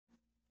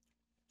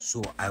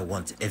So I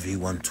want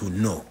everyone to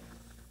know.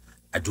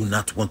 I do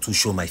not want to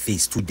show my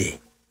face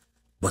today,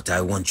 but I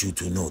want you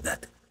to know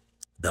that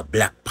the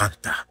Black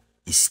Panther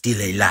is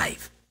still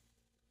alive.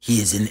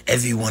 He is in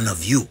every one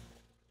of you.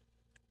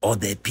 All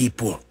the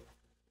people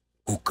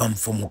who come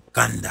from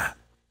Wakanda,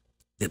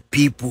 the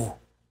people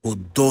who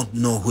don't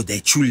know who they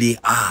truly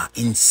are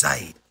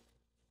inside.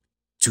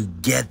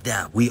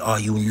 Together we are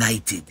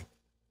united.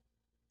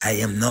 I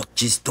am not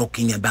just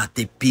talking about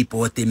the people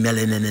with the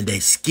melanin in their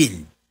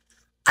skin.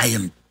 I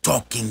am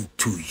talking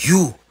to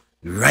you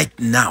right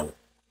now.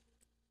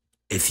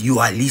 If you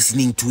are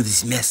listening to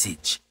this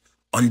message,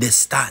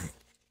 understand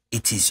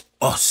it is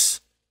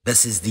us.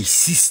 This is the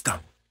system.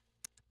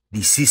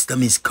 The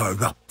system is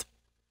corrupt.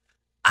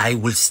 I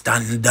will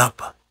stand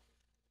up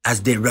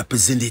as the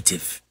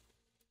representative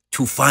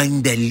to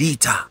find a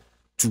leader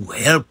to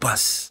help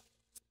us.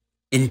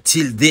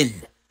 Until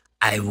then,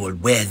 I will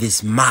wear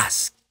this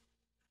mask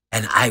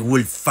and I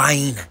will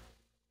find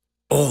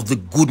all the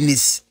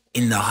goodness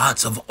in the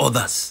hearts of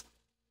others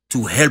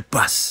to help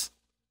us.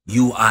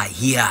 You are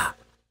here.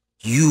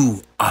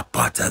 You are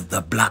part of the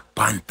Black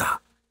Panther.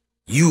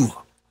 You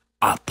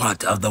are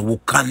part of the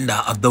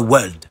Wakanda of the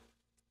world.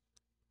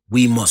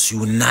 We must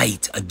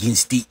unite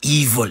against the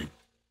evil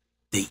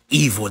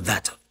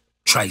that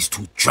tries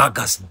to drag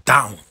us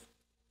down.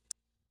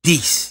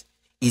 This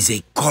is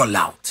a call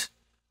out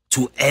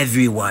to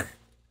everyone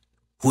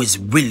who is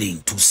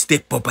willing to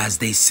step up as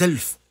they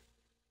self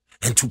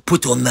and to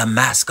put on the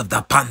mask of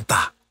the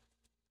Panther.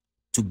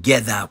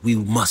 Together we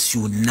must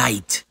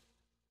unite.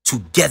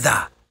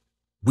 Together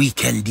we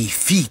can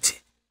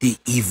defeat the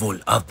evil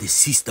of the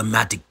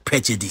systematic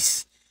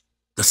prejudice,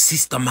 the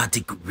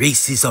systematic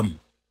racism,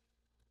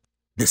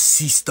 the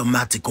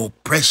systematic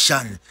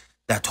oppression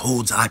that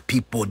holds our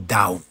people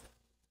down.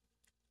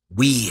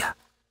 We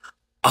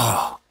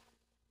are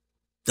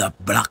the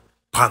Black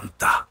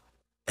Panther.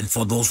 And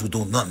for those who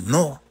do not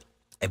know,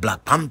 a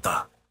Black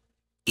Panther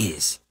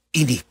is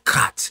any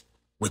cat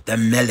with the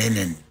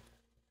melanin.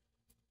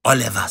 All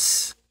of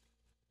us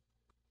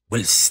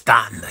will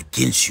stand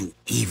against you,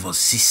 evil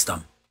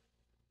system.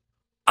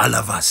 All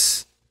of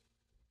us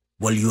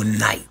will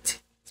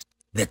unite.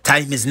 The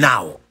time is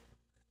now.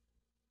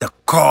 The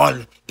call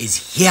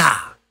is here.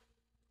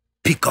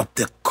 Pick up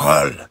the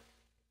call.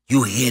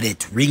 You hear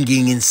it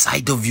ringing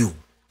inside of you.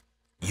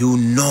 You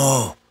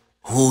know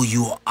who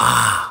you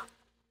are.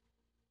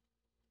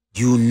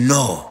 You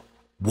know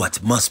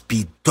what must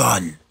be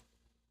done.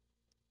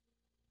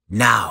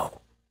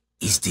 Now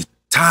is the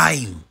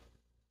time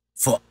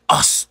for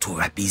us to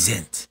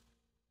represent.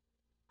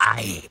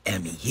 I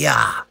am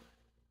here,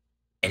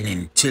 and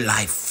until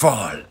I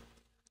fall,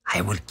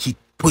 I will keep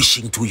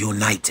pushing to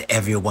unite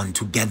everyone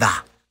together.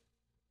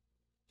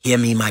 Hear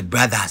me, my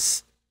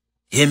brothers.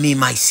 Hear me,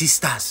 my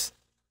sisters,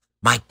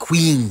 my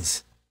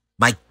queens,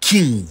 my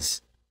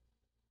kings,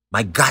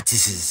 my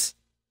goddesses,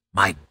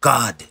 my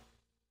God.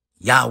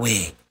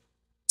 Yahweh,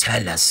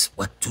 tell us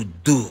what to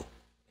do,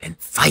 and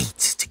fight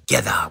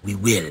together we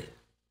will.